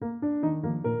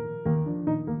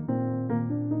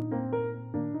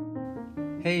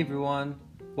Hey everyone,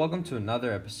 welcome to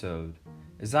another episode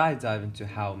as I dive into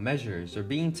how measures are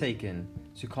being taken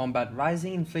to combat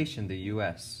rising inflation in the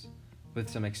US with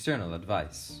some external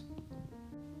advice.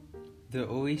 The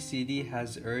OECD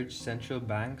has urged central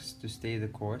banks to stay the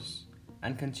course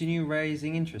and continue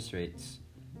raising interest rates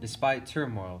despite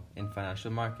turmoil in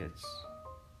financial markets,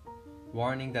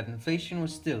 warning that inflation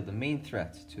was still the main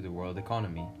threat to the world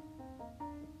economy.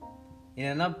 In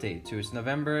an update to its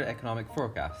November economic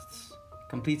forecasts,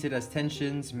 completed as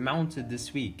tensions mounted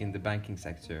this week in the banking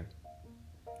sector,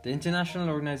 the international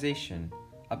organization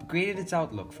upgraded its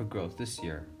outlook for growth this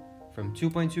year from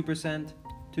 2.2%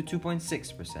 to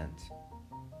 2.6%.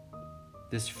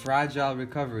 This fragile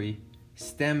recovery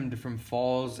stemmed from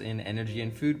falls in energy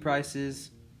and food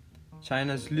prices,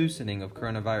 China's loosening of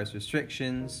coronavirus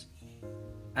restrictions,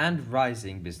 and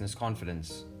rising business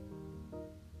confidence.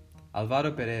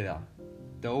 Alvaro Pereira,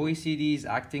 the OECD's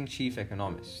acting chief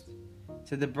economist,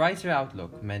 said the brighter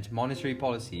outlook meant monetary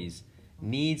policies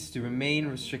needs to remain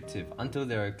restrictive until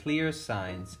there are clear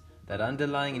signs that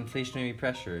underlying inflationary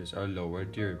pressures are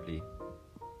lowered durably.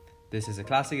 This is a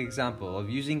classic example of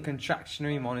using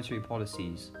contractionary monetary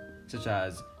policies, such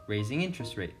as raising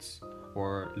interest rates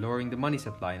or lowering the money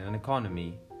supply in an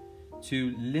economy,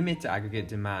 to limit aggregate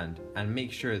demand and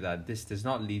make sure that this does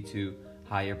not lead to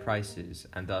higher prices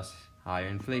and thus higher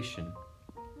inflation.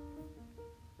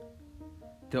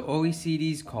 The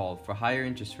OECD's call for higher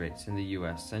interest rates in the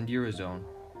US and Eurozone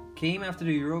came after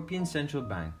the European Central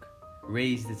Bank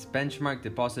raised its benchmark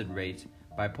deposit rate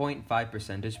by 0.5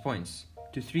 percentage points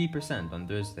to 3% on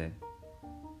Thursday.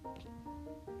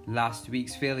 Last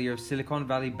week's failure of Silicon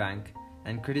Valley Bank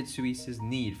and Credit Suisse's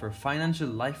need for a financial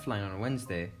lifeline on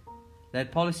Wednesday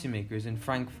led policymakers in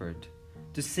Frankfurt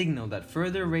to signal that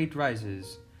further rate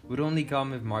rises would only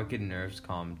come if market nerves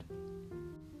calmed.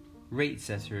 Rate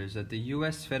setters at the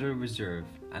US Federal Reserve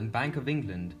and Bank of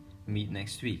England meet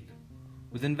next week,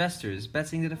 with investors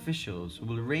betting that officials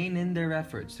will rein in their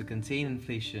efforts to contain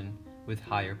inflation with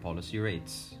higher policy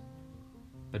rates.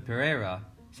 But Pereira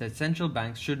said central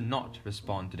banks should not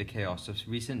respond to the chaos of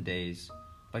recent days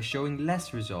by showing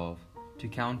less resolve to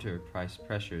counter price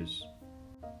pressures.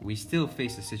 We still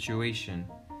face a situation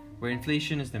where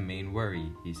inflation is the main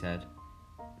worry, he said.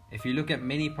 If you look at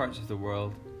many parts of the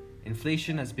world,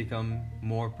 inflation has become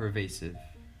more pervasive.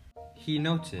 He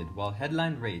noted while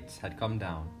headline rates had come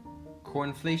down, core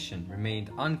inflation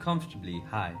remained uncomfortably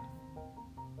high.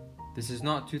 This is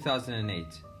not 2008,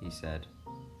 he said,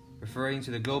 referring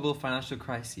to the global financial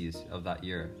crises of that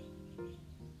year.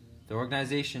 The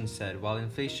organization said while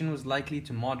inflation was likely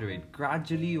to moderate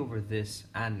gradually over this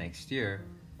and next year,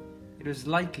 it was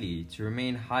likely to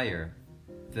remain higher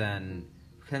than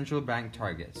central bank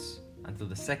targets until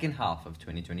the second half of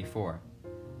 2024.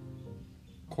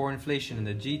 Core inflation in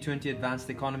the G20 advanced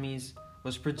economies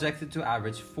was projected to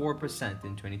average 4%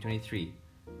 in 2023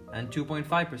 and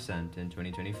 2.5% in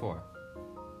 2024.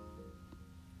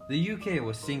 The UK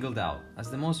was singled out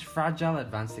as the most fragile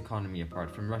advanced economy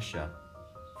apart from Russia,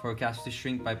 forecast to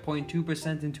shrink by 0.2%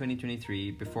 in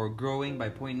 2023 before growing by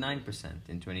 0.9%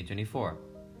 in 2024.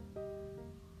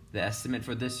 The estimate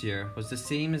for this year was the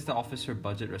same as the Office for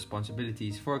Budget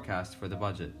Responsibility's forecast for the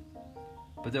budget,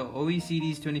 but the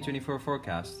OECD's 2024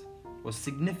 forecast was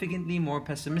significantly more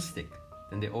pessimistic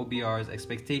than the OBR's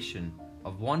expectation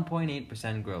of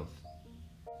 1.8% growth.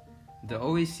 The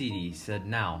OECD said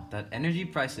now that energy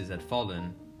prices had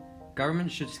fallen,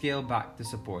 governments should scale back the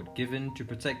support given to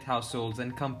protect households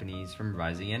and companies from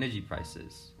rising energy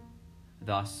prices,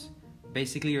 thus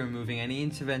basically removing any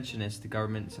interventionist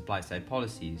government supply-side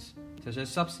policies, such as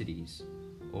subsidies,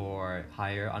 or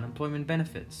higher unemployment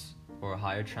benefits, or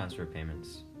higher transfer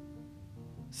payments.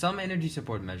 Some energy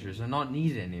support measures are not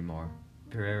needed anymore,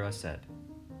 Pereira said.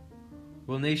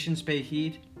 Will nations pay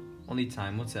heed? Only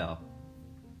time will tell.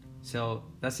 So,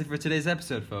 that's it for today's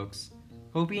episode, folks.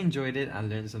 Hope you enjoyed it and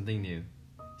learned something new.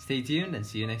 Stay tuned and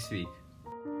see you next week.